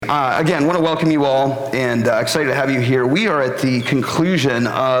Again, want to welcome you all and excited to have you here. We are at the conclusion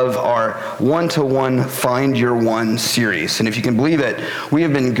of our one-to-one Find Your One series. And if you can believe it, we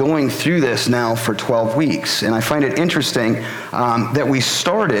have been going through this now for 12 weeks. And I find it interesting that we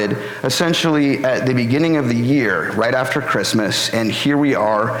started essentially at the beginning of the year, right after Christmas, and here we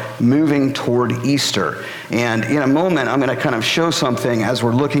are moving toward Easter. And in a moment, I'm going to kind of show something as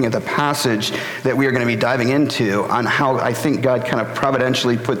we're looking at the passage that we are going to be diving into on how I think God kind of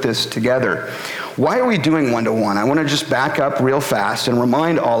providentially put this together. Why are we doing one-to-one? I want to just back up real fast and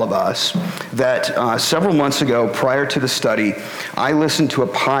remind all of us that several months ago, prior to the study, I listened to a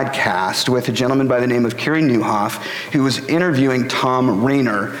podcast with a gentleman by the name of Carey Nieuwhof, who was interviewing Thom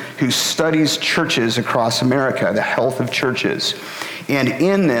Rainer, who studies churches across America, the health of churches. And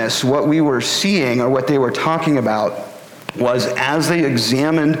in this, what we were seeing, or what they were talking about, was as they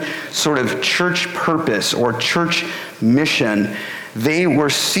examined sort of church purpose or church mission, they were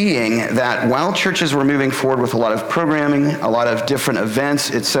seeing that while churches were moving forward with a lot of programming, a lot of different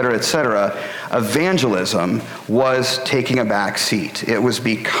events, et cetera, evangelism was taking a back seat. It was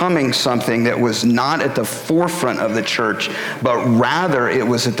becoming something that was not at the forefront of the church, but rather it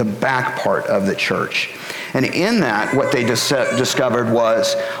was at the back part of the church. And in that, what they discovered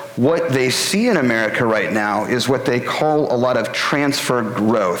was what they see in America right now is what they call a lot of transfer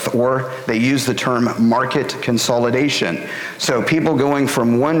growth, or they use the term market consolidation. So people going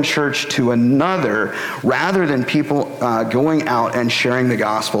from one church to another rather than people going out and sharing the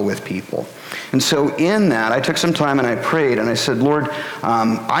gospel with people. And so in that, I took some time and I prayed and I said, Lord,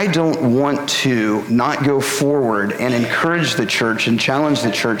 I don't want to not go forward and encourage the church and challenge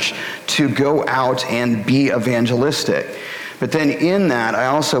the church to go out and be evangelistic. But then in that, I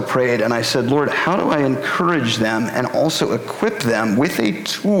also prayed and I said, Lord, how do I encourage them and also equip them with a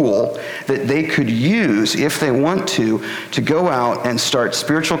tool that they could use if they want to go out and start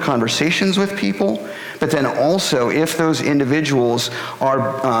spiritual conversations with people, but then also if those individuals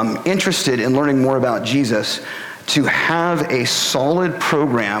are interested in learning more about Jesus, to have a solid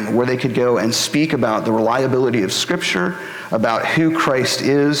program where they could go and speak about the reliability of Scripture, about who Christ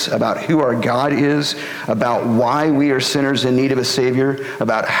is, about who our God is, about why we are sinners in need of a Savior,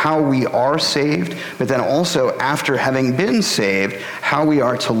 about how we are saved, but then also after having been saved, how we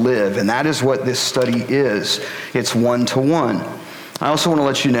are to live. And that is what this study is. It's one-to-one. I also want to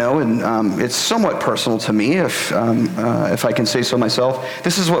let you know, and it's somewhat personal to me, if I can say so myself,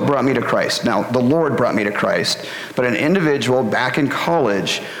 this is what brought me to Christ. Now, the Lord brought me to Christ, but an individual back in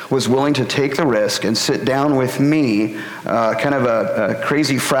college was willing to take the risk and sit down with me, kind of a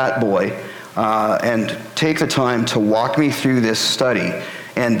crazy frat boy, and take the time to walk me through this study.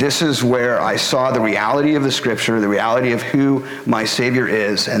 And this is where I saw the reality of the Scripture, the reality of who my Savior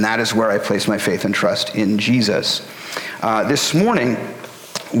is, and that is where I place my faith and trust in Jesus. This morning,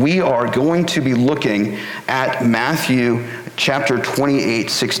 we are going to be looking at Matthew chapter 28,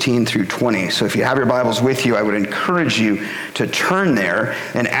 16 through 20. So if you have your Bibles with you, I would encourage you to turn there.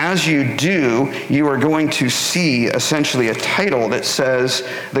 And as you do, you are going to see essentially a title that says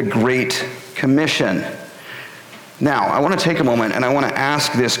The Great Commission. Now, I want to take a moment and I want to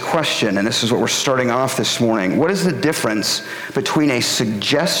ask this question, and this is what we're starting off this morning. What is the difference between a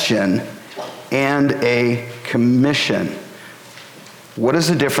suggestion and a commission? What is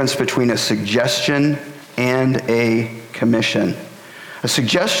the difference between a suggestion and a commission? A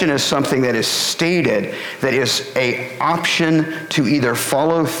suggestion is something that is stated that is an option to either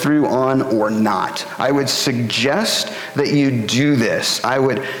follow through on or not. I would suggest that you do this. I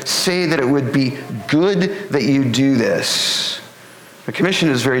would say that it would be good that you do this. A commission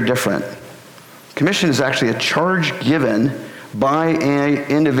is very different. Commission is actually a charge given by an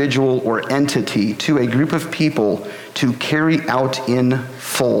individual or entity to a group of people to carry out in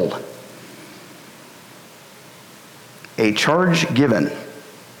full. A charge given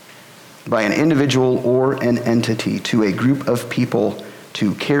by an individual or an entity to a group of people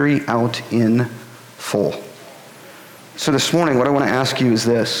to carry out in full. So this morning, what I want to ask you is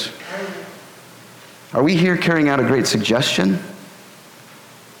this. Are we here carrying out a great suggestion?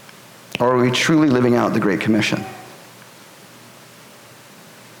 Or are we truly living out the Great Commission?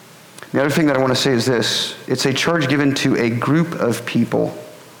 The other thing that I want to say is this. It's a charge given to a group of people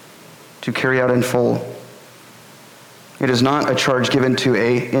to carry out in full. It is not a charge given to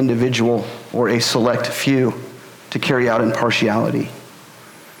an individual or a select few to carry out in partiality.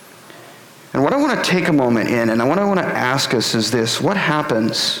 And what I want to take a moment in, and what I want to ask us is this. What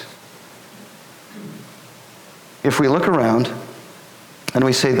happens if we look around and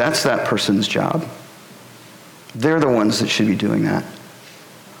we say, that's that person's job? They're the ones that should be doing that.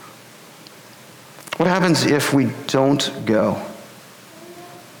 What happens if we don't go?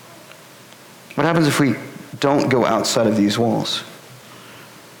 What happens if we don't go outside of these walls?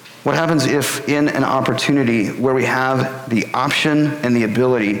 What happens if in an opportunity where we have the option and the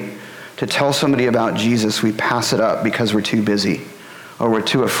ability to tell somebody about Jesus, we pass it up because we're too busy, or we're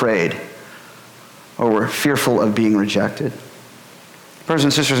too afraid, or we're fearful of being rejected? Brothers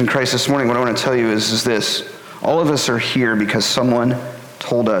and sisters in Christ, this morning what I want to tell you is this. All of us are here because someone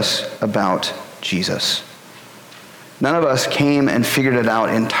told us about Jesus. None of us came and figured it out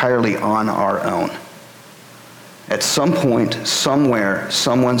entirely on our own. At some point, somewhere,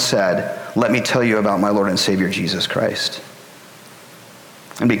 someone said, "Let me tell you about my Lord and Savior, Jesus Christ."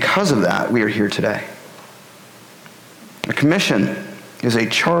 And because of that, we are here today. A commission is a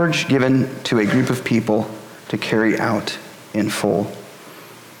charge given to a group of people to carry out in full.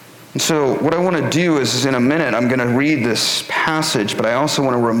 And so what I want to do is in a minute, I'm going to read this passage, but I also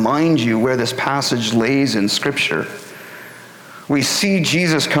want to remind you where this passage lays in Scripture. We see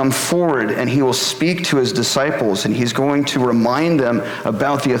Jesus come forward and he will speak to his disciples and he's going to remind them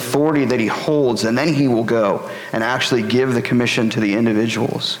about the authority that he holds, and then he will go and actually give the commission to the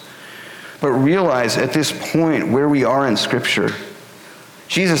individuals. But realize at this point where we are in Scripture,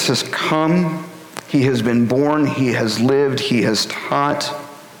 Jesus has come, he has been born, he has lived, he has taught.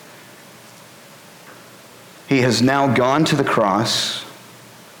 He has now gone to the cross,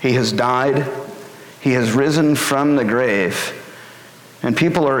 he has died, he has risen from the grave. And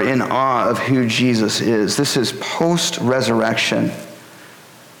people are in awe of who Jesus is. This is post-resurrection.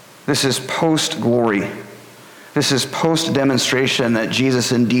 This is post-glory. This is post-demonstration that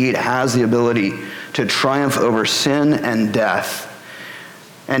Jesus indeed has the ability to triumph over sin and death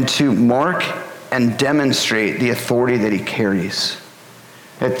and to mark and demonstrate the authority that he carries.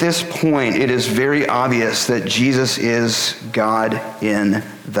 At this point, it is very obvious that Jesus is God in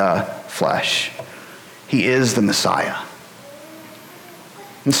the flesh. He is the Messiah.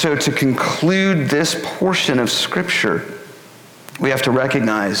 And so to conclude this portion of Scripture, we have to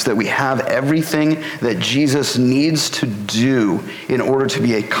recognize that we have everything that Jesus needs to do in order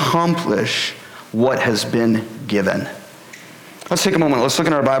to accomplish what has been given. Let's take a moment. Let's look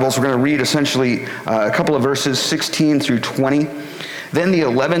in our Bibles. We're going to read essentially a couple of verses, 16 through 20. Then the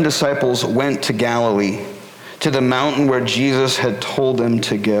 11 disciples went to Galilee, to the mountain where Jesus had told them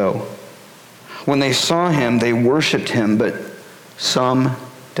to go. When they saw him, they worshipped him, but some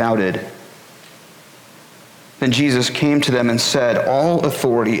doubted. Then Jesus came to them and said, "All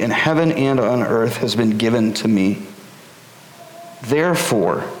authority in heaven and on earth has been given to me.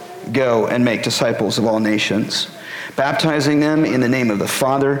 Therefore, go and make disciples of all nations, baptizing them in the name of the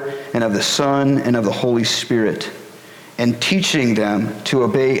Father and of the Son and of the Holy Spirit, and teaching them to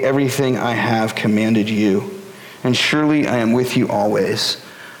obey everything I have commanded you. And surely I am with you always,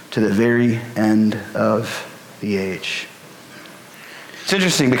 to the very end of the age." It's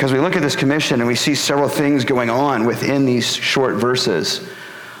interesting because we look at this commission and we see several things going on within these short verses.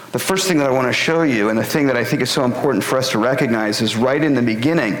 The first thing that I want to show you, and the thing that I think is so important for us to recognize, is right in the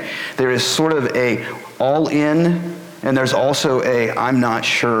beginning, there is sort of a all in, and there's also a I'm not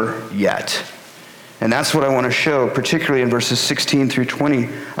sure yet. And that's what I want to show, particularly in verses 16 through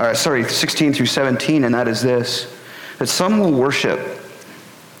 17, and that is this, that some will worship,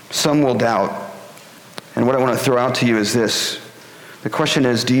 some will doubt. And what I want to throw out to you is this. The question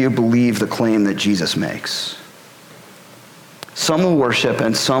is, do you believe the claim that Jesus makes? Some will worship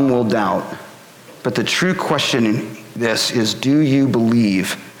and some will doubt. But the true question in this is, do you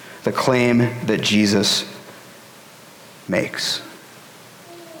believe the claim that Jesus makes?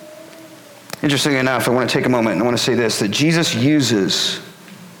 Interestingly enough, I want to take a moment and I want to say this, that Jesus uses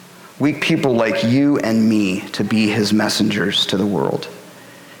weak people like you and me to be his messengers to the world.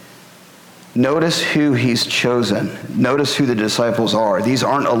 Notice who he's chosen. Notice who the disciples are. These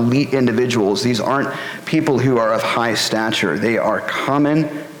aren't elite individuals. These aren't people who are of high stature. They are common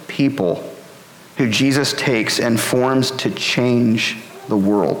people who Jesus takes and forms to change the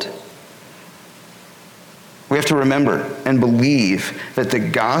world. We have to remember and believe that the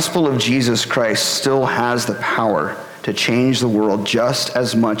gospel of Jesus Christ still has the power to change the world just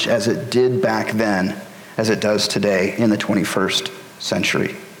as much as it did back then as it does today in the 21st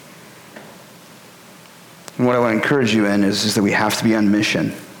century. And what I want to encourage you in is that we have to be on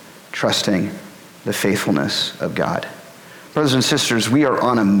mission, trusting the faithfulness of God. Brothers and sisters, we are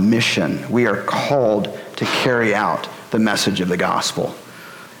on a mission. We are called to carry out the message of the gospel.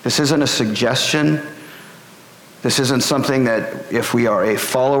 This isn't a suggestion. This isn't something that if we are a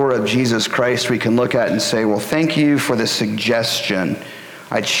follower of Jesus Christ, we can look at and say, well, thank you for the suggestion.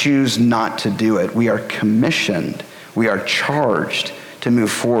 I choose not to do it. We are commissioned. We are charged to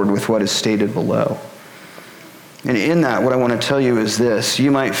move forward with what is stated below. And in that, what I want to tell you is this. You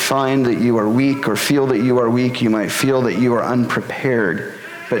might find that you are weak or feel that you are weak. You might feel that you are unprepared.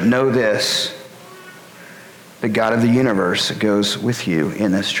 But know this, the God of the universe goes with you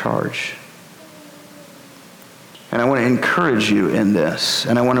in this charge. And I want to encourage you in this.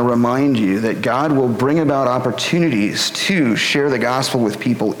 And I want to remind you that God will bring about opportunities to share the gospel with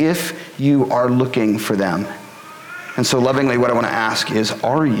people if you are looking for them. And so lovingly, what I want to ask is,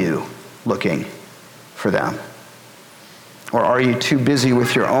 are you looking for them? Or are you too busy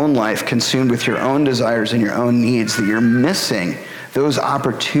with your own life, consumed with your own desires and your own needs, that you're missing those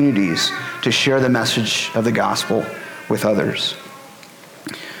opportunities to share the message of the gospel with others?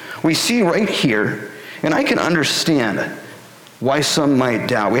 We see right here, and I can understand why some might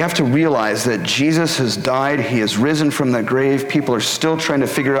doubt. We have to realize that Jesus has died, he has risen from the grave, people are still trying to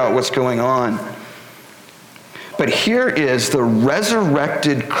figure out what's going on. But here is the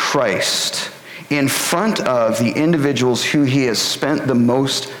resurrected Christ in front of the individuals who he has spent the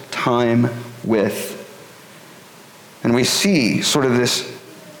most time with. And we see sort of this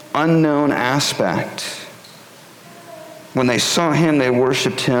unknown aspect. When they saw him, they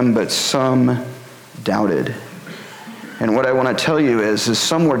worshiped him, but some doubted. And what I want to tell you is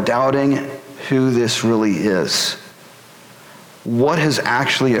some were doubting who this really is. What has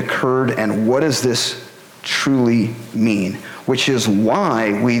actually occurred and what does this truly mean? Which is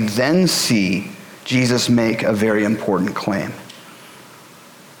why we then see Jesus make a very important claim.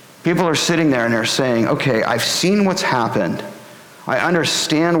 People are sitting there and they're saying, okay, I've seen what's happened. I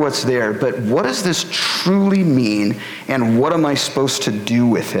understand what's there, but what does this truly mean and what am I supposed to do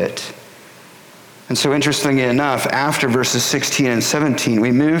with it? And so interestingly enough, after verses 16 and 17,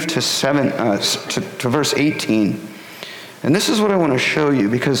 we move to verse 18. And this is what I want to show you,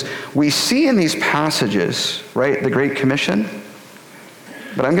 because we see in these passages, right, the Great Commission.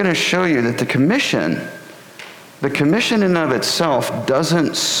 But I'm going to show you that the commission in and of itself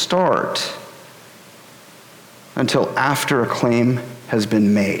doesn't start until after a claim has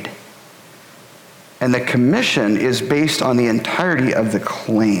been made. And the commission is based on the entirety of the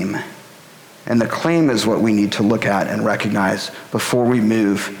claim. And the claim is what we need to look at and recognize before we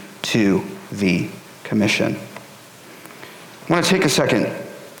move to the commission. I want to take a second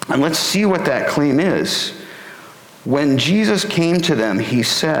and let's see what that claim is. When Jesus came to them, he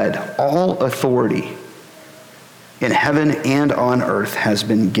said, all authority in heaven and on earth has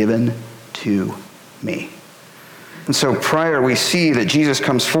been given to me. And so prior we see that Jesus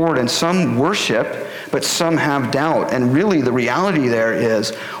comes forward and some worship, but some have doubt. And really the reality there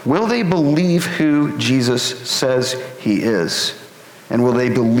is, will they believe who Jesus says he is? And will they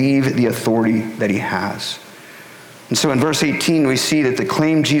believe the authority that he has? And so in verse 18, we see that the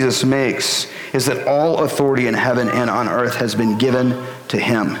claim Jesus makes is that all authority in heaven and on earth has been given to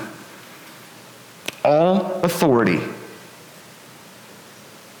him. All authority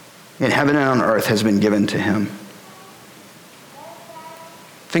in heaven and on earth has been given to him.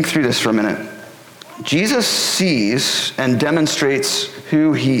 Think through this for a minute. Jesus sees and demonstrates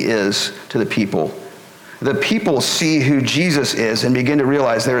who he is to the people. The people see who Jesus is and begin to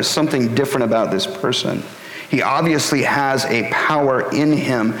realize there is something different about this person. He obviously has a power in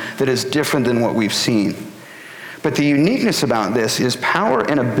him that is different than what we've seen. But the uniqueness about this is power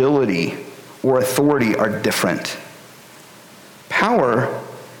and ability or authority are different. Power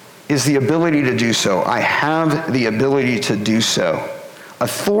is the ability to do so. I have the ability to do so.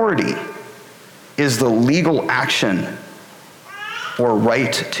 Authority is the legal action or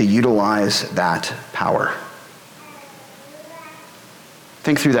right to utilize that power.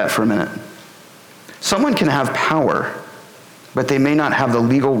 Think through that for a minute. Someone can have power, but they may not have the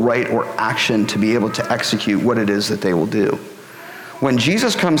legal right or action to be able to execute what it is that they will do. When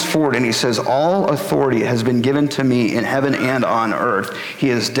Jesus comes forward and he says, all authority has been given to me in heaven and on earth, he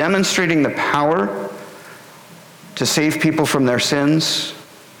is demonstrating the power to save people from their sins,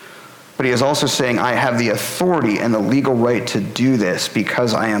 but he is also saying, I have the authority and the legal right to do this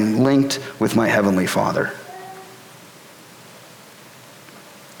because I am linked with my heavenly Father.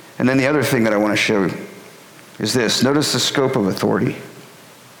 And then the other thing that I want to show is this. Notice the scope of authority.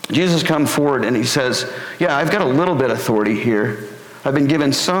 Jesus comes forward and he says, yeah, I've got a little bit of authority here. I've been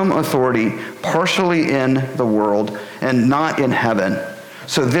given some authority partially in the world and not in heaven.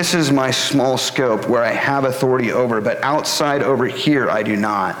 So this is my small scope where I have authority over, but outside over here I do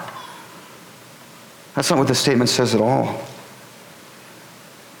not. That's not what the statement says at all.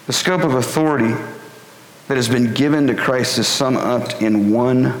 The scope of authority that has been given to Christ is summed up in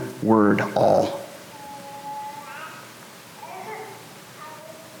one word, all.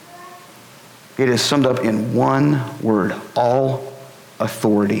 It is summed up in one word, all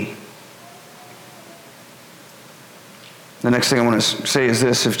authority. The next thing I want to say is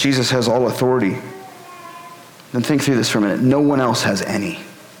this: if Jesus has all authority, then think through this for a minute. No one else has any.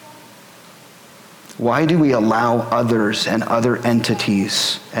 Why do we allow others and other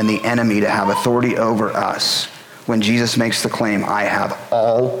entities and the enemy to have authority over us when Jesus makes the claim, I have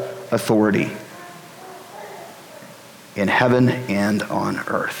all authority in heaven and on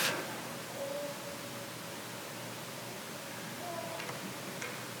earth?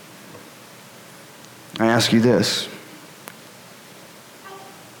 I ask you this: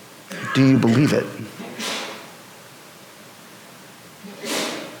 do you believe it?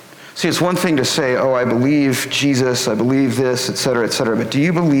 See, it's one thing to say, oh, I believe Jesus, I believe this, et cetera, but do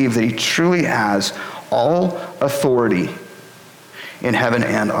you believe that he truly has all authority in heaven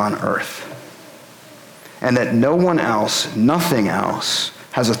and on earth? And that no one else, nothing else,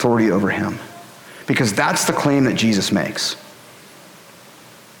 has authority over him? Because that's the claim that Jesus makes.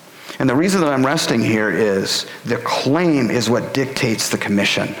 And the reason that I'm resting here is the claim is what dictates the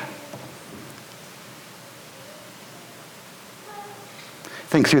commission.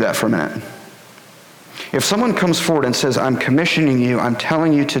 Think through that for a minute. If someone comes forward and says, I'm commissioning you, I'm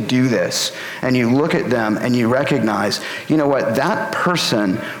telling you to do this, and you look at them and you recognize, you know what, that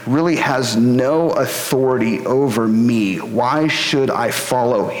person really has no authority over me. Why should I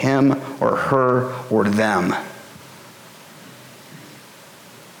follow him or her or them?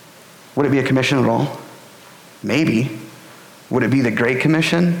 Would it be a commission at all? Maybe. Would it be the Great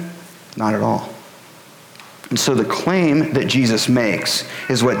Commission? Not at all. And so the claim that Jesus makes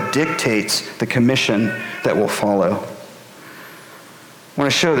is what dictates the commission that will follow. I want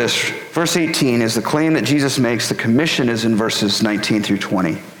to show this. Verse 18 is the claim that Jesus makes. The commission is in verses 19 through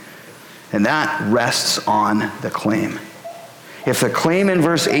 20. And that rests on the claim. If the claim in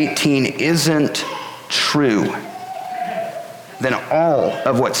verse 18 isn't true, then all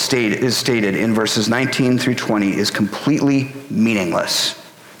of what is stated in verses 19 through 20 is completely meaningless.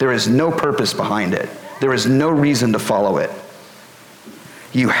 There is no purpose behind it. There is no reason to follow it.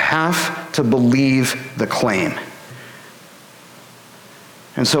 You have to believe the claim.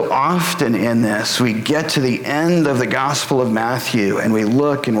 And so often in this, we get to the end of the Gospel of Matthew and we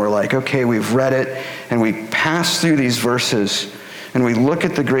look and we're like, okay, we've read it, and we pass through these verses and we look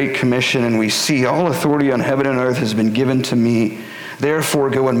at the Great Commission and we see all authority on heaven and earth has been given to me. Therefore,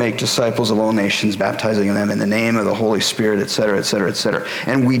 go and make disciples of all nations, baptizing them in the name of the Holy Spirit, et cetera, et cetera, et cetera.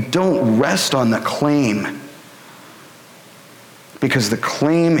 And we don't rest on the claim, because the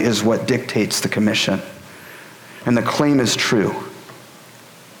claim is what dictates the commission. And the claim is true.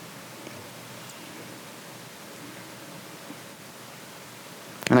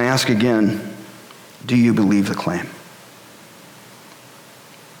 And I ask again, do you believe the claim?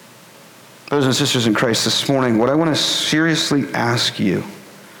 Brothers and sisters in Christ, this morning, what I want to seriously ask you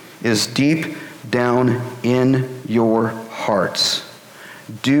is, deep down in your hearts,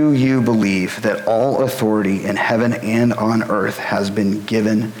 do you believe that all authority in heaven and on earth has been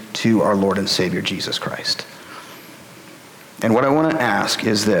given to our Lord and Savior Jesus Christ? And what I want to ask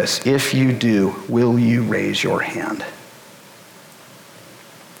is this: if you do, will you raise your hand?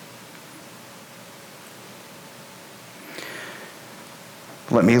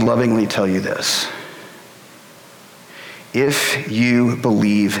 Let me lovingly tell you this. If you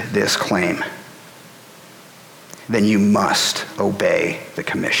believe this claim, then you must obey the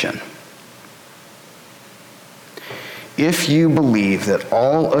commission. If you believe that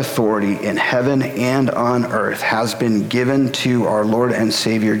all authority in heaven and on earth has been given to our Lord and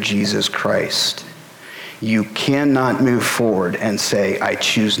Savior Jesus Christ, you cannot move forward and say, I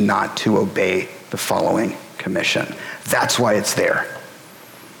choose not to obey the following commission. That's why it's there.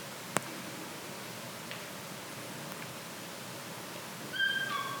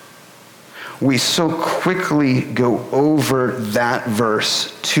 We so quickly go over that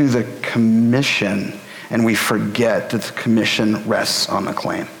verse to the commission, and we forget that the commission rests on the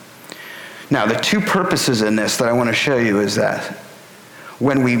claim. Now, the two purposes in this that I want to show you is that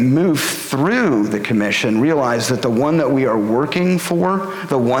when we move through the commission, realize that the one that we are working for,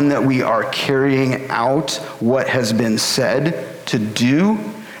 the one that we are carrying out what has been said to do,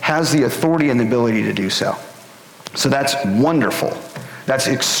 has the authority and the ability to do so. So that's wonderful. That's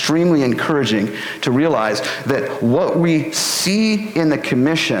extremely encouraging to realize that what we see in the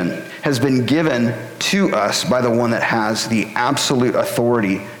commission has been given to us by the one that has the absolute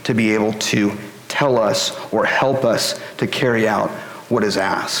authority to be able to tell us or help us to carry out what is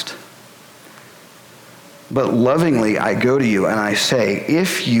asked. But lovingly, I go to you and I say,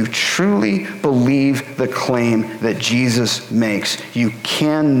 if you truly believe the claim that Jesus makes, you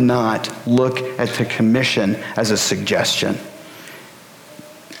cannot look at the commission as a suggestion.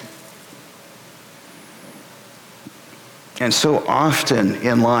 And so often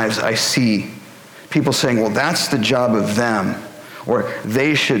in lives, I see people saying, well, that's the job of them, or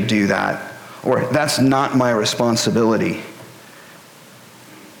they should do that, or that's not my responsibility.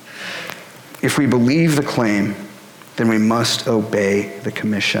 If we believe the claim, then we must obey the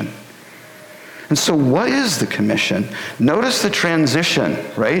commission. And so what is the commission? Notice the transition,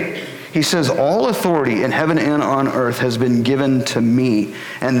 right? He says, all authority in heaven and on earth has been given to me.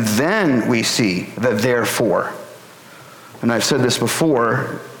 And then we see the therefore. And I've said this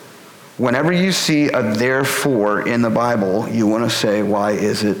before, whenever you see a therefore in the Bible, you want to say, why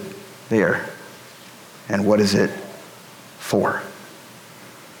is it there? And what is it for?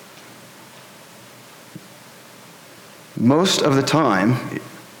 Most of the time,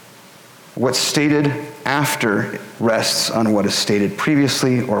 what's stated after rests on what is stated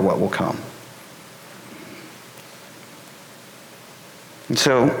previously or what will come. And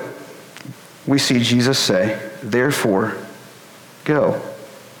so, we see Jesus say, therefore, go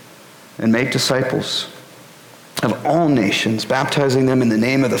and make disciples of all nations, baptizing them in the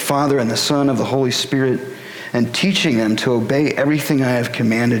name of the Father and the Son of the Holy Spirit, and teaching them to obey everything I have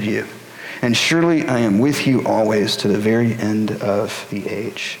commanded you. And surely I am with you always to the very end of the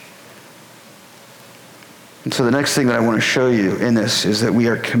age. And so the next thing that I want to show you in this is that we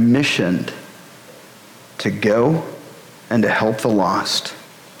are commissioned to go and to help the lost,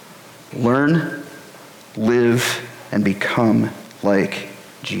 learn, live, and become like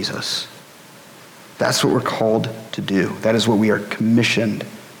Jesus. That's what we're called to do. That is what we are commissioned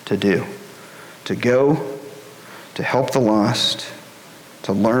to do. To go, to help the lost,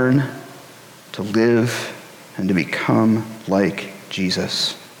 to learn, to live, and to become like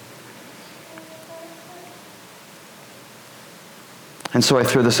Jesus. And so I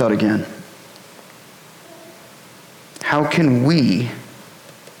throw this out again. How can we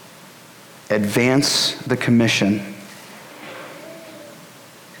advance the commission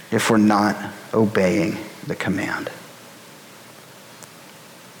if we're not obeying the command?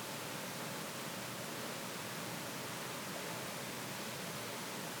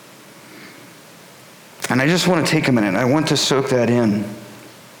 And I just want to take a minute. I want to soak that in.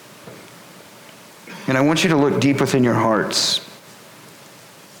 And I want you to look deep within your hearts.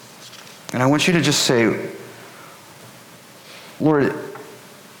 And I want you to just say, Lord,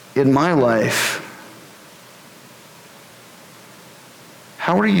 in my life,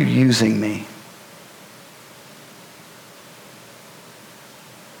 how are you using me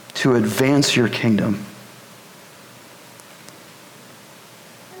to advance your kingdom?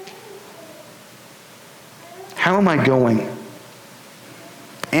 How am I going?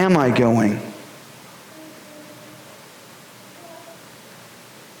 Am I going?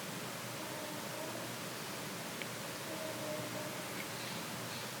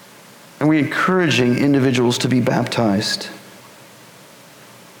 Are we encouraging individuals to be baptized?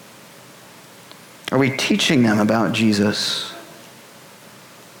 Are we teaching them about Jesus?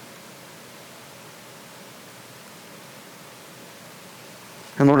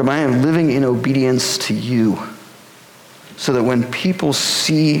 And Lord, am I living in obedience to you so that when people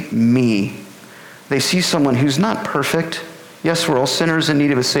see me, they see someone who's not perfect. Yes, we're all sinners in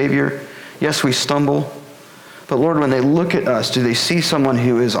need of a Savior. Yes, we stumble. But Lord, when they look at us, do they see someone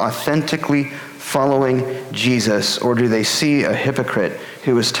who is authentically following Jesus, or do they see a hypocrite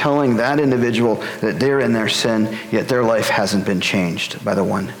who is telling that individual that they're in their sin, yet their life hasn't been changed by the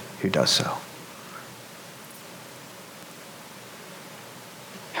one who does so?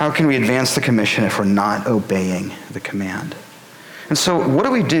 How can we advance the commission if we're not obeying the command? And so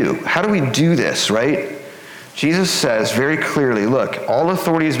what do? How do we do this, right? Jesus says very clearly, look, all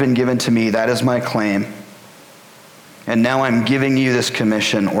authority has been given to me. That is my claim. And now I'm giving you this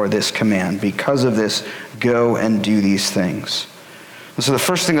commission or this command. Because of this, go and do these things. And so the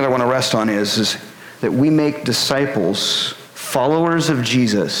first thing that I want to rest on is that we make disciples, followers of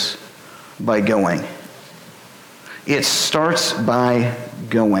Jesus, by going. It starts by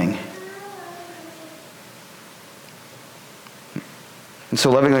going. And so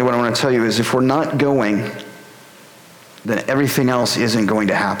lovingly, what I want to tell you is if we're not going, then everything else isn't going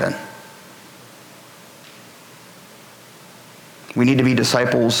to happen. We need to be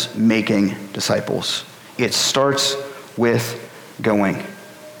disciples making disciples. It starts with going.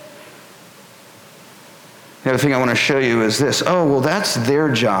 The other thing I want to show you is this. Oh, well, that's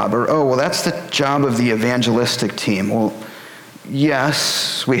their job. Or, oh, well, that's the job of the evangelistic team. Well,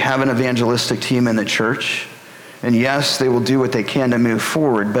 yes, we have an evangelistic team in the church. And yes, they will do what they can to move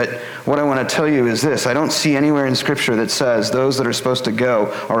forward. But what I want to tell you is this. I don't see anywhere in Scripture that says those that are supposed to go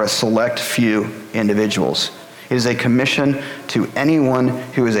are a select few individuals. It is a commission to anyone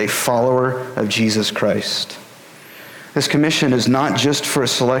who is a follower of Jesus Christ. This commission is not just for a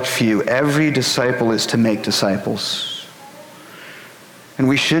select few. Every disciple is to make disciples. And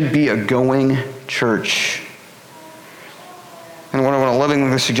we should be a going church. And what I want to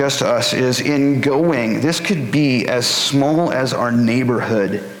lovingly suggest to us is in going, this could be as small as our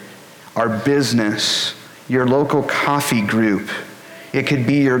neighborhood, our business, your local coffee group. It could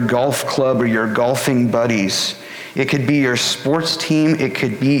be your golf club or your golfing buddies. It could be your sports team. It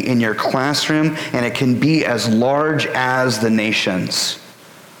could be in your classroom. And it can be as large as the nations.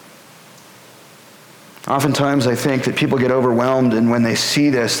 Oftentimes I think that people get overwhelmed, and when they see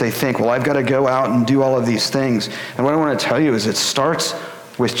this, they think, well, I've got to go out and do all of these things. And what I want to tell you is it starts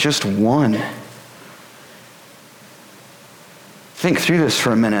with just one. Think through this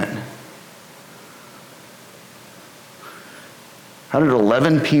for a minute. How did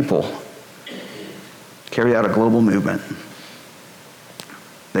 11 people carry out a global movement?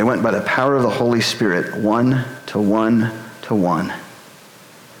 They went by the power of the Holy Spirit, one to one to one.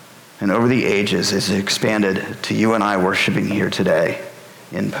 And over the ages, it's expanded to you and I worshiping here today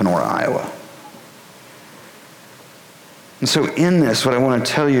in Panora, Iowa. And so in this, what I want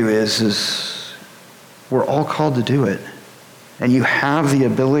to tell you is we're all called to do it. And you have the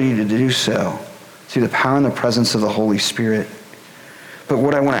ability to do so through the power and the presence of the Holy Spirit. But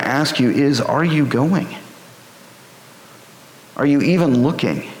what I want to ask you is, are you going? Are you even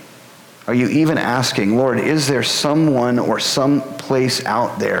looking? Are you even asking, Lord, is there someone or some place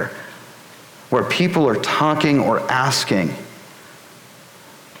out there where people are talking or asking?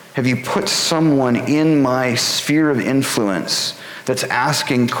 Have you put someone in my sphere of influence that's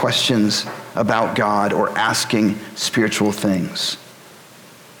asking questions about God or asking spiritual things?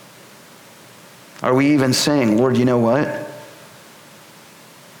 Are we even saying, Lord, you know what?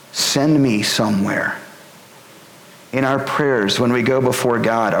 Send me somewhere. In our prayers, when we go before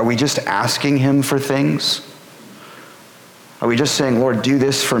God, are we just asking him for things? Are we just saying, Lord, do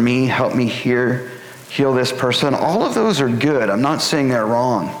this for me, help me here, heal this person? All of those are good. I'm not saying they're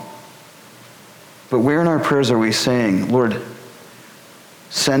wrong. But where in our prayers are we saying, Lord,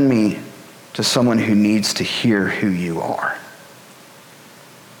 send me to someone who needs to hear who you are?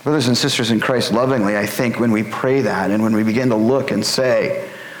 Brothers and sisters in Christ, lovingly, I think when we pray that and when we begin to look and say,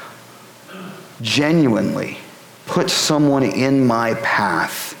 genuinely, put someone in my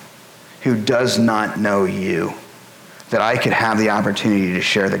path who does not know you, that I could have the opportunity to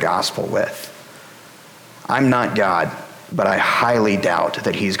share the gospel with. I'm not God, but I highly doubt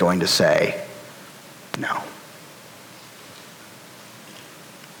that he's going to say no.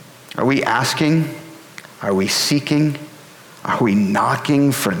 Are we asking? Are we seeking? Are we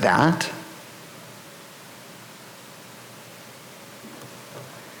knocking for that?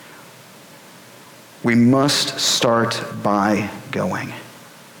 We must start by going.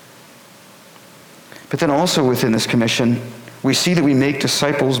 But then also within this commission, we see that we make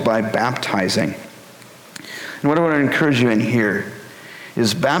disciples by baptizing. And what I want to encourage you in here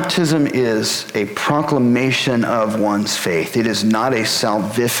is baptism is a proclamation of one's faith. It is not a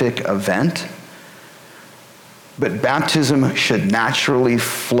salvific event, but baptism should naturally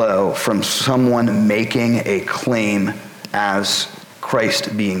flow from someone making a claim as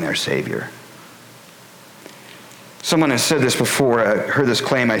Christ being their Savior. Someone has said this before, heard this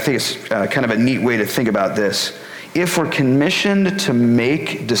claim. I think it's kind of a neat way to think about this. If we're commissioned to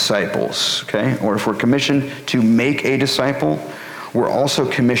make disciples, okay, or if we're commissioned to make a disciple, we're also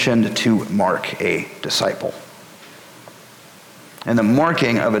commissioned to mark a disciple. And the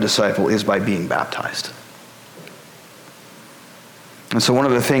marking of a disciple is by being baptized. And so one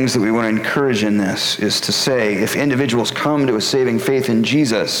of the things that we want to encourage in this is to say, if individuals come to a saving faith in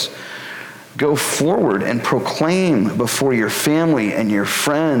Jesus, go forward and proclaim before your family and your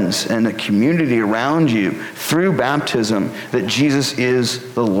friends and the community around you through baptism that Jesus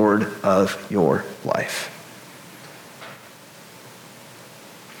is the Lord of your life.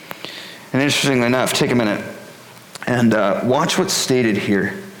 And interestingly enough, take a minute and watch what's stated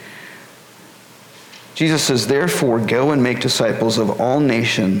here. Jesus says, therefore, go and make disciples of all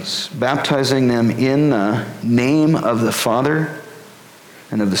nations, baptizing them in the name of the Father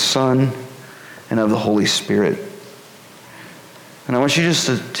and of the Son and of the Holy Spirit. And I want you just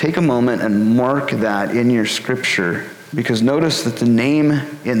to take a moment and mark that in your scripture, because notice that the name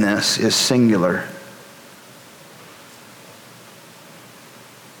in this is singular.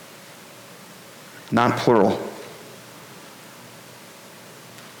 Not plural.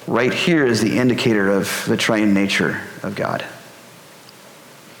 Right here is the indicator of the triune nature of God.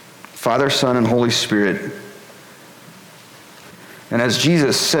 Father, Son, and Holy Spirit. And as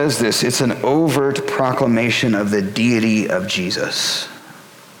Jesus says this, it's an overt proclamation of the deity of Jesus.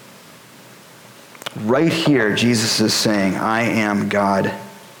 Right here, Jesus is saying, I am God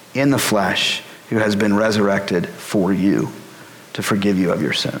in the flesh who has been resurrected for you to forgive you of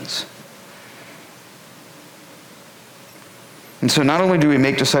your sins. And so not only do we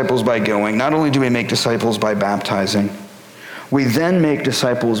make disciples by going, not only do we make disciples by baptizing, we then make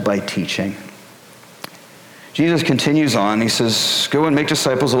disciples by teaching. Jesus continues on. He says, go and make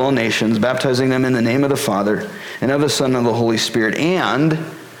disciples of all nations, baptizing them in the name of the Father and of the Son and of the Holy Spirit, and,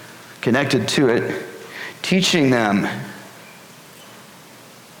 connected to it, teaching them.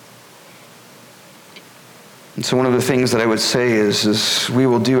 And so one of the things that I would say is we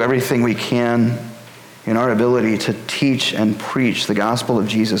will do everything we can in our ability to teach and preach the gospel of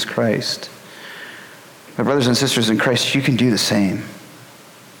Jesus Christ. My brothers and sisters in Christ, you can do the same.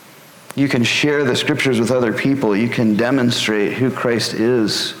 You can share the scriptures with other people. You can demonstrate who Christ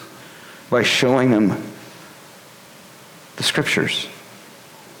is by showing them the scriptures.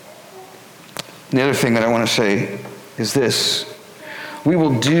 And the other thing that I want to say is this. We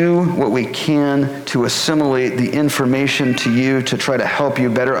will do what we can to assimilate the information to you to try to help you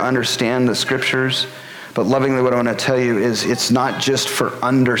better understand the scriptures. But lovingly, what I want to tell you is it's not just for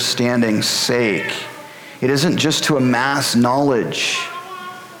understanding's sake. It isn't just to amass knowledge.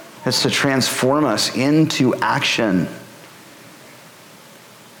 It's to transform us into action.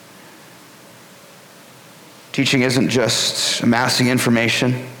 Teaching isn't just amassing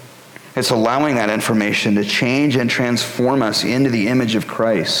information. It's allowing that information to change and transform us into the image of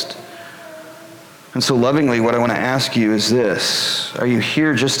Christ. And so lovingly, what I want to ask you is this. Are you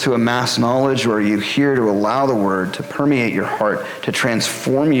here just to amass knowledge, or are you here to allow the word to permeate your heart, to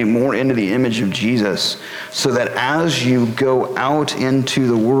transform you more into the image of Jesus, so that as you go out into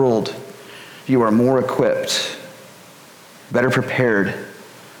the world, you are more equipped, better prepared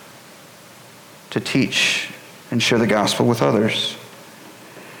to teach and share the gospel with others?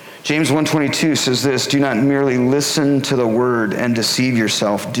 James 1:22 says this, do not merely listen to the word and deceive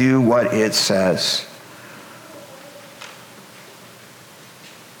yourself. Do what it says.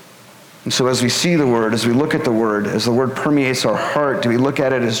 And so as we see the word, as we look at the word, as the word permeates our heart, do we look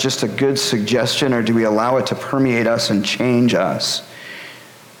at it as just a good suggestion, or do we allow it to permeate us and change us?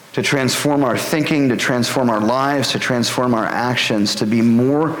 To transform our thinking, to transform our lives, to transform our actions, to be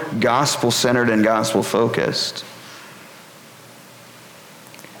more gospel-centered and gospel-focused?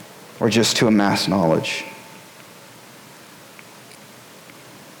 Or just to amass knowledge?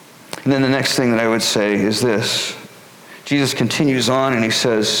 And then the next thing that I would say is this. Jesus continues on and he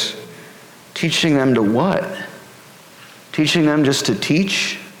says, teaching them to what? Teaching them just to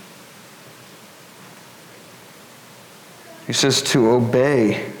teach? He says to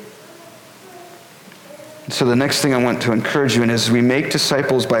obey. And so the next thing I want to encourage you in is we make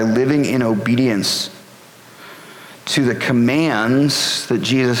disciples by living in obedience to the commands that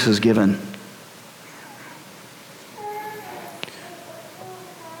Jesus has given.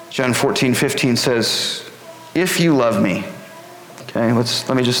 John 14:15 says, if you love me. Okay,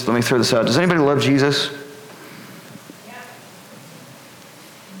 let me throw this out. Does anybody love Jesus?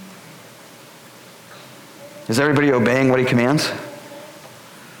 Is everybody obeying what he commands?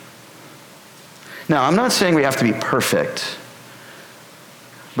 Now, I'm not saying we have to be perfect.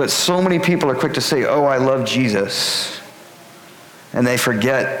 But so many people are quick to say, oh, I love Jesus. And they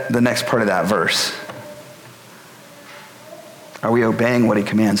forget the next part of that verse. Are we obeying what he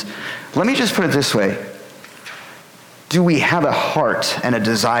commands? Let me just put it this way. Do we have a heart and a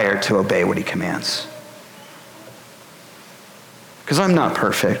desire to obey what he commands? Because I'm not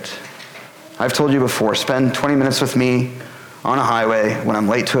perfect. I've told you before, spend 20 minutes with me on a highway when I'm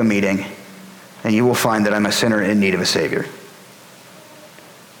late to a meeting, and you will find that I'm a sinner in need of a Savior.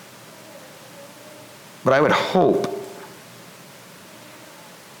 But I would hope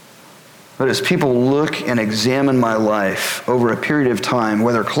that as people look and examine my life over a period of time,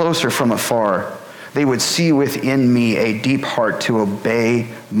 whether close or from afar, they would see within me a deep heart to obey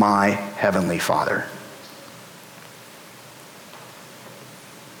my Heavenly Father.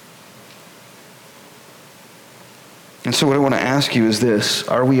 And so what I want to ask you is this.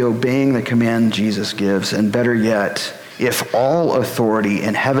 Are we obeying the command Jesus gives? And better yet, if all authority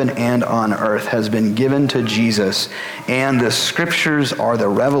in heaven and on earth has been given to Jesus, and the scriptures are the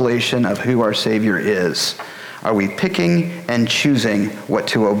revelation of who our Savior is, are we picking and choosing what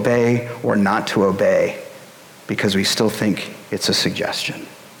to obey or not to obey because we still think it's a suggestion?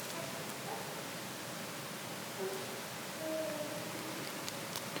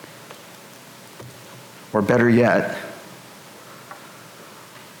 Or better yet,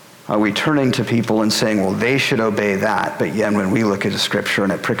 are we turning to people and saying, well, they should obey that, but yet when we look at the scripture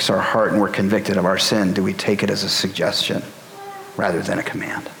and it pricks our heart and we're convicted of our sin, do we take it as a suggestion rather than a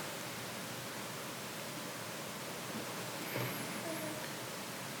command?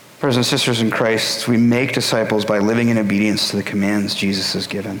 Brothers and sisters in Christ, we make disciples by living in obedience to the commands Jesus has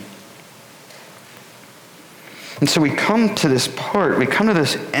given. And so we come to this part, we come to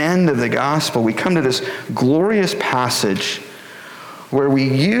this end of the gospel, we come to this glorious passage where we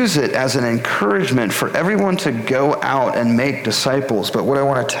use it as an encouragement for everyone to go out and make disciples. But what I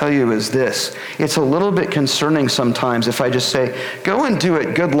want to tell you is this. It's a little bit concerning sometimes if I just say, go and do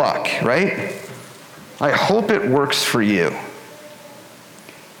it, good luck, right? I hope it works for you.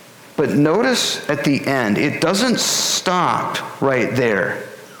 But notice at the end, it doesn't stop right there.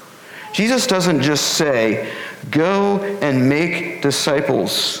 Jesus doesn't just say, go and make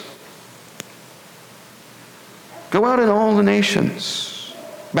disciples. Go out in all the nations.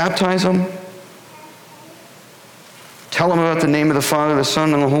 Baptize them. Tell them about the name of the Father, the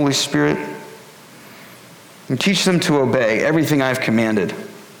Son, and the Holy Spirit. And teach them to obey everything I've commanded.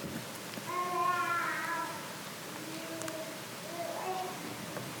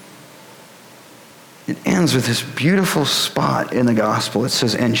 It ends with this beautiful spot in the gospel. It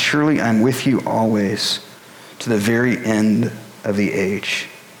says, and surely I'm with you always to the very end of the age.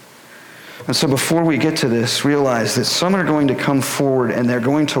 And so before we get to this, realize that some are going to come forward and they're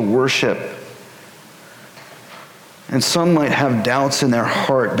going to worship. And some might have doubts in their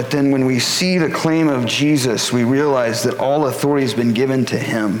heart, but then when we see the claim of Jesus, we realize that all authority has been given to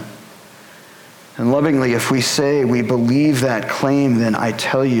him. And lovingly, if we say we believe that claim, then I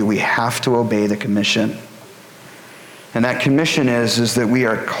tell you, we have to obey the commission. And that commission is that we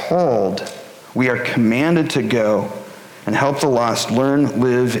are called, we are commanded to go and help the lost learn,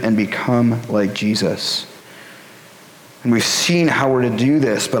 live, and become like Jesus. And we've seen how we're to do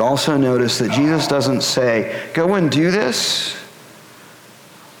this, but also notice that Jesus doesn't say, go and do this,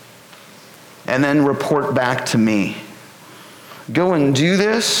 and then report back to me. Go and do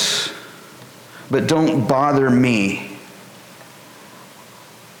this, but don't bother me.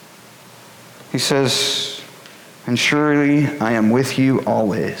 He says, and surely I am with you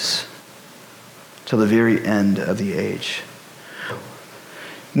always, till the very end of the age.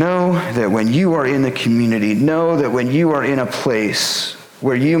 Know that when you are in the community, know that when you are in a place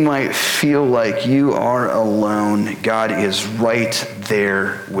where you might feel like you are alone, God is right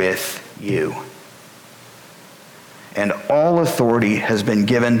there with you. And all authority has been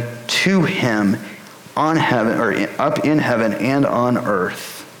given to him on heaven, or up in heaven and on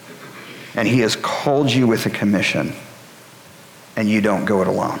earth. And he has called you with a commission, and you don't go it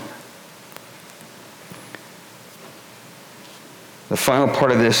alone. The final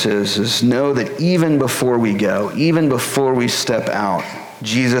part of this is know that even before we go, even before we step out,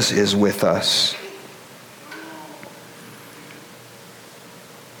 Jesus is with us.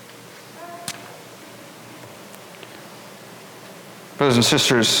 Brothers and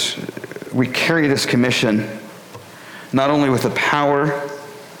sisters, we carry this commission not only with the power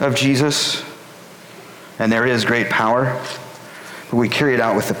of Jesus, and there is great power, but we carry it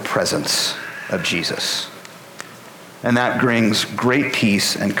out with the presence of Jesus. And that brings great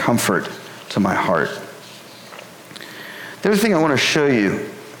peace and comfort to my heart. The other thing I want to show you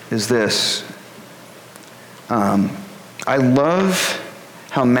is this. I love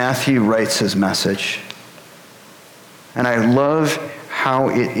how Matthew writes his message. And I love how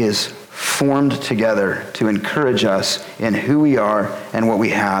it is formed together to encourage us in who we are and what we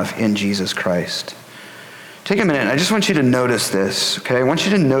have in Jesus Christ. Take a minute. I just want you to notice this, okay? I want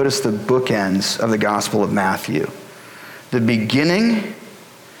you to notice the bookends of the Gospel of Matthew. The beginning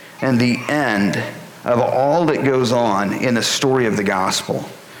and the end of all that goes on in the story of the gospel.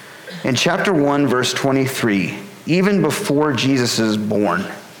 In chapter 1, verse 23, even before Jesus is born,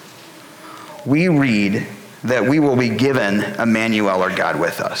 we read that we will be given Emmanuel, or God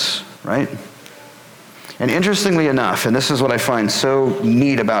with us, right? And interestingly enough, and this is what I find so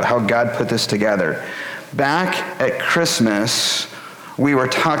neat about how God put this together, back at Christmas, we were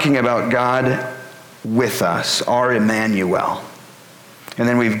talking about God with us, our Emmanuel. And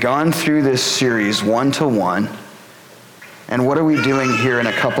then we've gone through this series 1-to-1. And what are we doing here in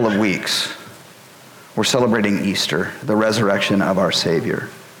a couple of weeks? We're celebrating Easter, the resurrection of our Savior.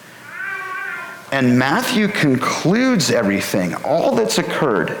 And Matthew concludes everything, all that's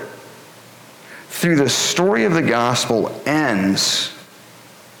occurred through the story of the gospel ends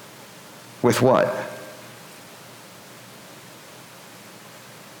with what?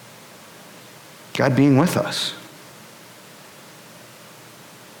 God being with us.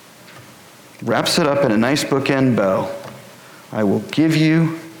 Wraps it up in a nice bookend bow. I will give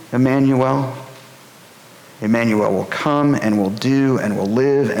you Emmanuel. Emmanuel will come and will do and will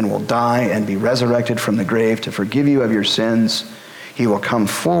live and will die and be resurrected from the grave to forgive you of your sins. He will come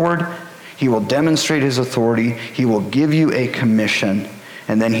forward. He will demonstrate his authority. He will give you a commission.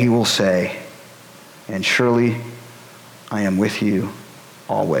 And then he will say, and surely I am with you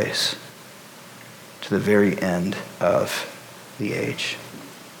always, to the very end of the age.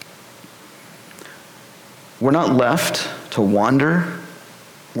 We're not left to wander.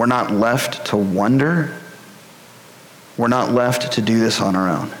 We're not left to wonder. We're not left to do this on our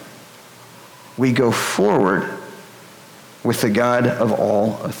own. We go forward with the God of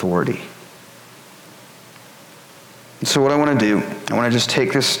all authority. And so what I want to do, I want to just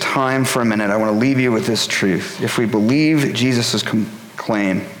take this time for a minute. I want to leave you with this truth. If we believe Jesus'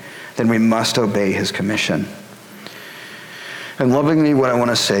 claim, then we must obey his commission. And lovingly, what I want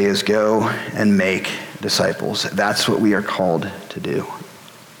to say is go and make disciples. That's what we are called to do.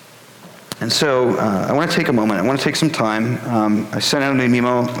 And so I want to take a moment. I want to take some time. I sent out an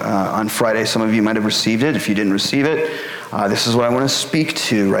email on Friday. Some of you might have received it. If you didn't receive it, this is what I want to speak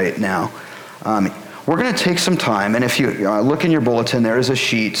to right now. We're going to take some time, and if you look in your bulletin, there is a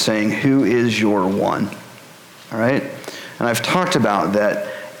sheet saying, who is your one? All right? And I've talked about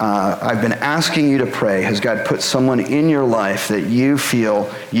that. I've been asking you to pray. Has God put someone in your life that you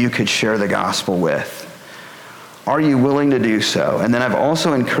feel you could share the gospel with? Are you willing to do so? And then I've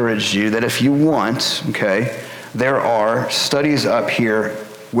also encouraged you that if you want, okay, there are studies up here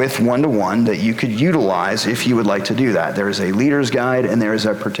with one-to-one that you could utilize if you would like to do that. There is a leader's guide and there is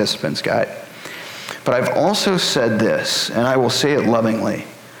a participant's guide. But I've also said this, and I will say it lovingly.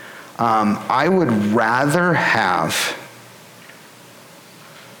 I would rather have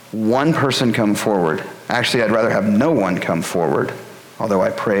one person come forward. Actually, I'd rather have no one come forward, although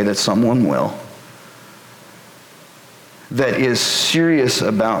I pray that someone will, that is serious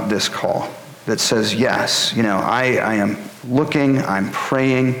about this call, that says, yes, I am looking, I'm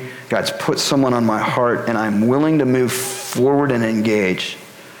praying, God's put someone on my heart, and I'm willing to move forward and engage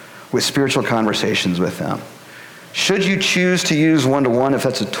with spiritual conversations with them. Should you choose to use one-to-one, if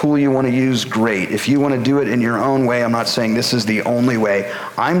that's a tool you want to use, great. If you want to do it in your own way, I'm not saying this is the only way.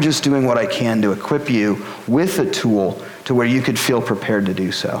 I'm just doing what I can to equip you with a tool to where you could feel prepared to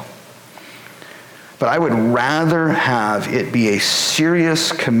do so. But I would rather have it be a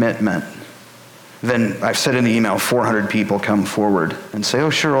serious commitment than, I've said in the email, 400 people come forward and say, oh,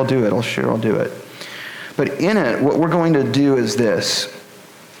 sure, I'll do it. I'll do it. But in it, what we're going to do is this.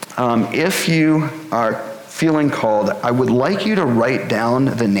 If you are feeling called, I would like you to write down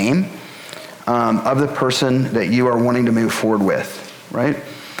the name of the person that you are wanting to move forward with, right?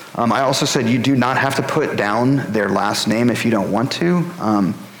 I also said you do not have to put down their last name if you don't want to.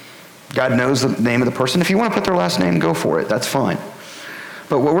 God knows the name of the person. If you want to put their last name, go for it. That's fine.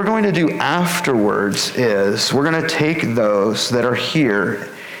 But what we're going to do afterwards is we're going to take those that are here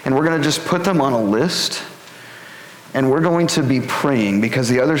and we're going to just put them on a list. And we're going to be praying, because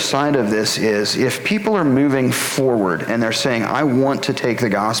the other side of this is if people are moving forward and they're saying, I want to take the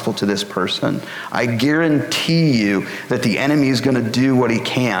gospel to this person, I guarantee you that the enemy is going to do what he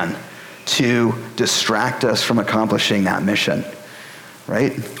can to distract us from accomplishing that mission,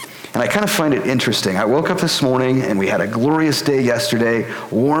 right? And I kind of find it interesting. I woke up this morning and we had a glorious day yesterday,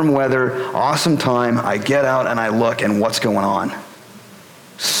 warm weather, awesome time. I get out and I look, and what's going on?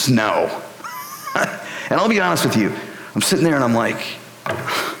 Snow. And I'll be honest with you, I'm sitting there and I'm like,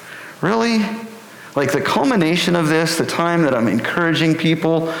 really? Like the culmination of this, the time that I'm encouraging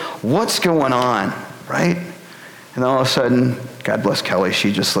people, what's going on, right? And all of a sudden, God bless Kelly,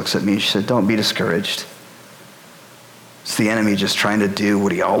 she just looks at me, she said, don't be discouraged. It's the enemy just trying to do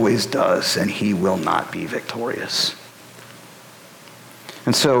what he always does, and he will not be victorious.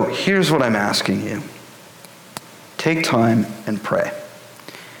 And so here's what I'm asking you. Take time and pray.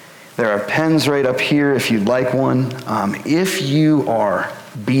 There are pens right up here if you'd like one. If you are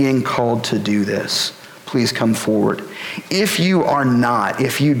being called to do this, please come forward. If you are not,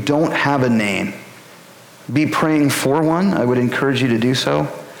 if you don't have a name, be praying for one. I would encourage you to do so.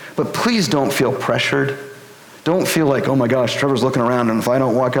 But please don't feel pressured. Don't feel like, oh my gosh, Trevor's looking around, and if I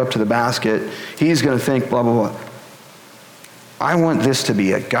don't walk up to the basket, he's going to think blah, blah, blah. I want this to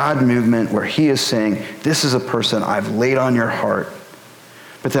be a God movement where he is saying, this is a person I've laid on your heart.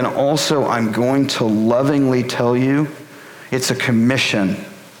 But then also I'm going to lovingly tell you it's a commission.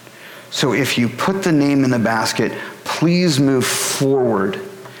 So if you put the name in the basket, please move forward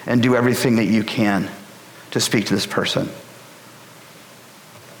and do everything that you can to speak to this person.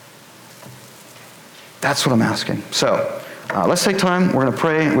 That's what I'm asking. So let's take time. We're going to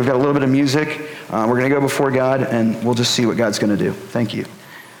pray. We've got a little bit of music. We're going to go before God, and we'll just see what God's going to do. Thank you.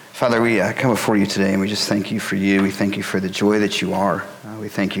 Father, we come before you today, and we just thank you for you. We thank you for the joy that you are. We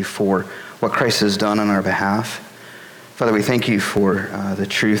thank you for what Christ has done on our behalf. Father, we thank you for the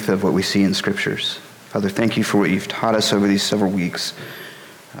truth of what we see in Scriptures. Father, thank you for what you've taught us over these several weeks.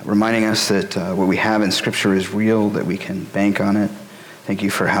 reminding us that what we have in Scripture is real, that we can bank on it. Thank you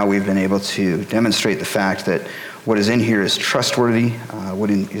for how we've been able to demonstrate the fact that what is in here is trustworthy, what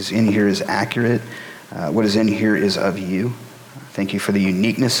is in here is accurate, what is in here is of you. Thank you for the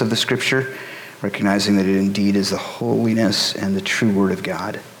uniqueness of the Scripture, recognizing that it indeed is the holiness and the true Word of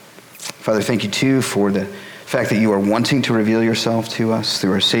God. Father, thank you too for the fact that you are wanting to reveal yourself to us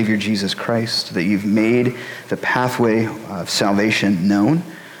through our Savior Jesus Christ, that you've made the pathway of salvation known.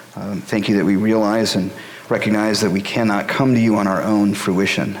 Thank you that we realize and recognize that we cannot come to you on our own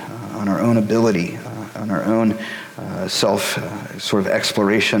fruition, on our own ability, on our own self sort of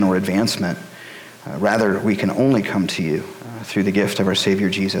exploration or advancement. Rather, we can only come to you through the gift of our Savior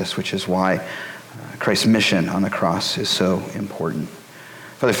Jesus, which is why Christ's mission on the cross is so important.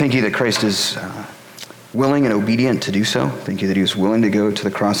 Father, thank you that Christ is willing and obedient to do so. Thank you that he was willing to go to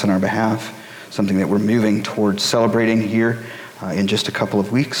the cross on our behalf, something that we're moving towards celebrating here in just a couple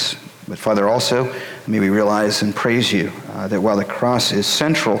of weeks. But Father, also, may we realize and praise you that while the cross is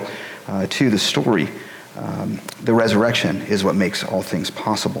central to the story, the resurrection is what makes all things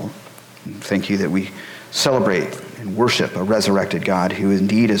possible. And thank you that we celebrate and worship a resurrected God who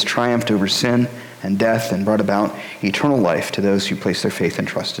indeed has triumphed over sin and death and brought about eternal life to those who place their faith and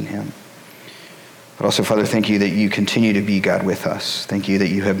trust in him. But also, Father, thank you that you continue to be God with us. Thank you that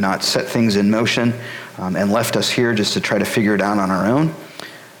you have not set things in motion and left us here just to try to figure it out on our own,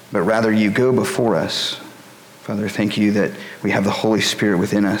 but rather you go before us. Father, thank you that we have the Holy Spirit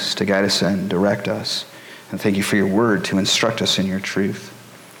within us to guide us and direct us. And thank you for your word to instruct us in your truth.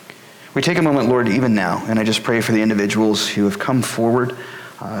 We take a moment, Lord, even now, and I just pray for the individuals who have come forward,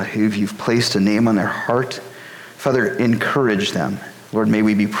 who you've placed a name on their heart. Father, encourage them. Lord, may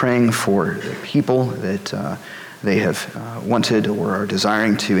we be praying for the people that they have wanted or are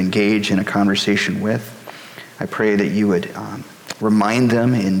desiring to engage in a conversation with. I pray that you would remind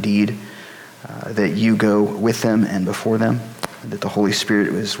them indeed that you go with them and before them, that the Holy Spirit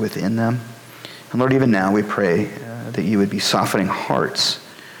is within them. And Lord, even now we pray that you would be softening hearts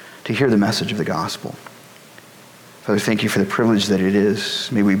to hear the message of the gospel. Father, thank you for the privilege that it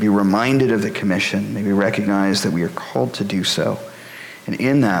is. May we be reminded of the commission. May we recognize that we are called to do so. And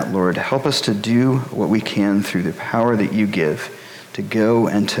in that, Lord, help us to do what we can through the power that you give to go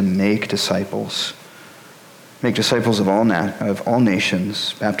and to make disciples. Make disciples of all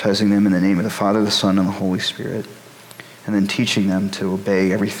nations, baptizing them in the name of the Father, the Son, and the Holy Spirit, and then teaching them to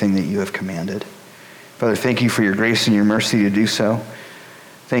obey everything that you have commanded. Father, thank you for your grace and your mercy to do so.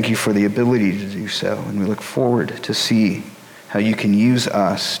 Thank you for the ability to do so, and we look forward to see how you can use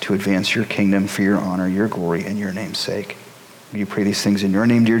us to advance your kingdom for your honor, your glory, and your name's sake. We pray these things in your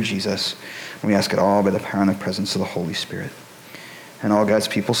name, dear Jesus, and we ask it all by the power and the presence of the Holy Spirit. And all God's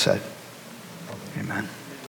people said, amen.